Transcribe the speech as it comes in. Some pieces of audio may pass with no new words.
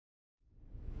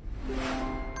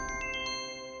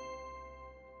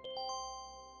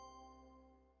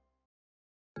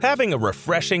Having a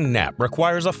refreshing nap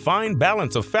requires a fine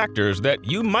balance of factors that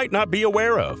you might not be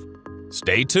aware of.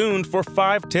 Stay tuned for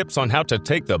 5 tips on how to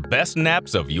take the best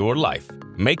naps of your life,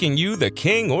 making you the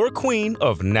king or queen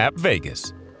of Nap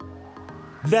Vegas.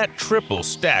 That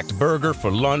triple-stacked burger for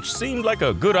lunch seemed like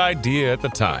a good idea at the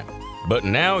time, but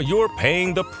now you're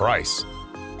paying the price.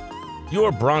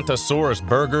 Your Brontosaurus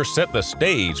burger set the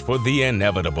stage for the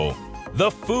inevitable, the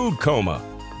food coma,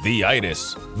 the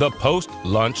itis, the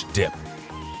post-lunch dip.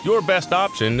 Your best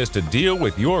option is to deal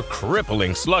with your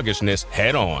crippling sluggishness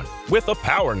head-on with a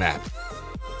power nap.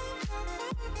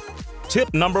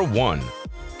 Tip number 1.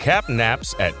 Cap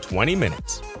naps at 20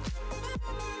 minutes.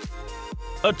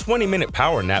 A 20-minute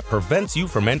power nap prevents you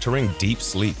from entering deep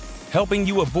sleep, helping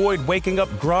you avoid waking up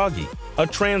groggy, a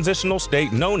transitional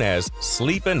state known as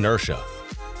sleep inertia.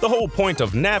 The whole point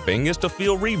of napping is to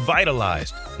feel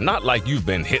revitalized, not like you've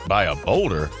been hit by a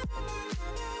boulder.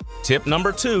 Tip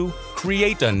number 2.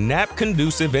 Create a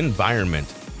nap-conducive environment.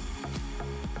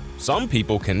 Some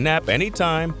people can nap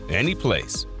anytime, any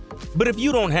place. But if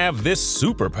you don't have this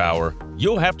superpower,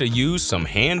 you'll have to use some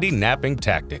handy napping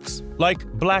tactics, like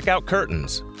blackout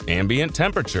curtains, ambient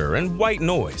temperature, and white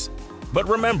noise. But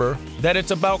remember that it's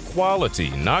about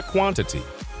quality, not quantity.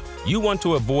 You want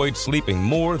to avoid sleeping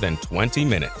more than 20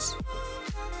 minutes.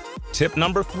 Tip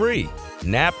number 3.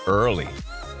 Nap early.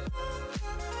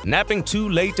 Napping too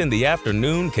late in the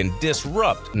afternoon can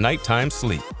disrupt nighttime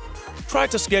sleep. Try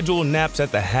to schedule naps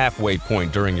at the halfway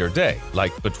point during your day,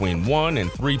 like between 1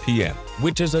 and 3 p.m.,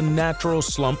 which is a natural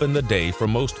slump in the day for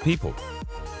most people.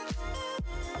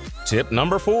 Tip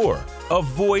number 4.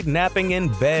 Avoid napping in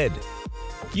bed.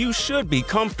 You should be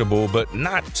comfortable, but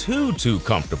not too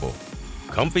comfortable.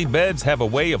 Comfy beds have a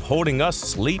way of holding us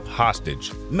sleep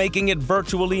hostage, making it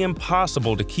virtually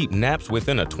impossible to keep naps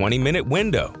within a 20-minute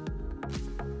window.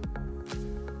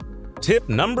 Tip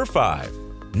number 5.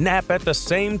 Nap at the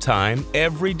same time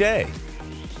every day.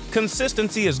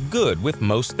 Consistency is good with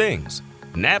most things,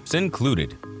 naps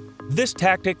included. This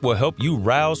tactic will help you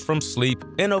rouse from sleep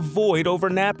and avoid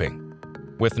overnapping.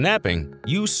 With napping,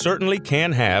 you certainly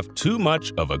can have too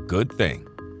much of a good thing.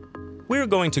 We're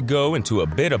going to go into a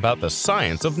bit about the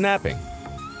science of napping.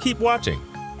 Keep watching.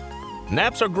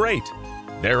 Naps are great.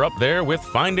 They're up there with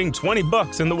finding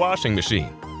 $20 in the washing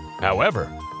machine.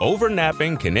 However,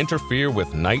 overnapping can interfere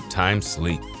with nighttime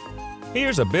sleep.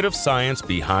 Here's a bit of science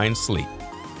behind sleep.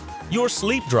 Your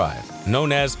sleep drive,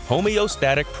 known as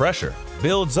homeostatic pressure,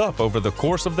 builds up over the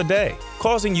course of the day,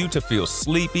 causing you to feel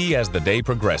sleepy as the day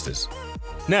progresses.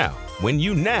 Now, when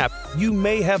you nap, you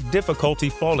may have difficulty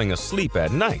falling asleep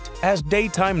at night, as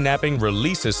daytime napping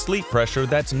releases sleep pressure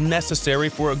that's necessary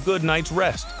for a good night's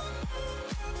rest.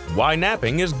 Why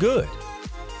napping is good?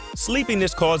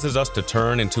 Sleepiness causes us to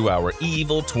turn into our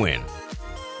evil twin.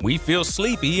 We feel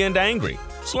sleepy and angry,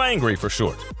 slangry for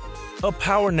short. A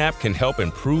power nap can help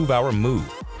improve our mood,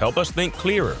 help us think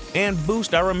clearer, and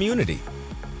boost our immunity.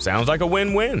 Sounds like a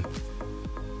win-win.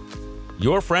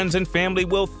 Your friends and family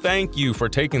will thank you for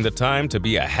taking the time to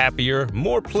be a happier,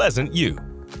 more pleasant you.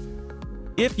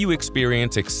 If you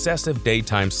experience excessive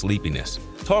daytime sleepiness,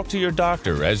 talk to your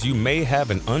doctor, as you may have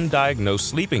an undiagnosed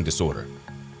sleeping disorder.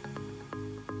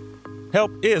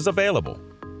 Help is available.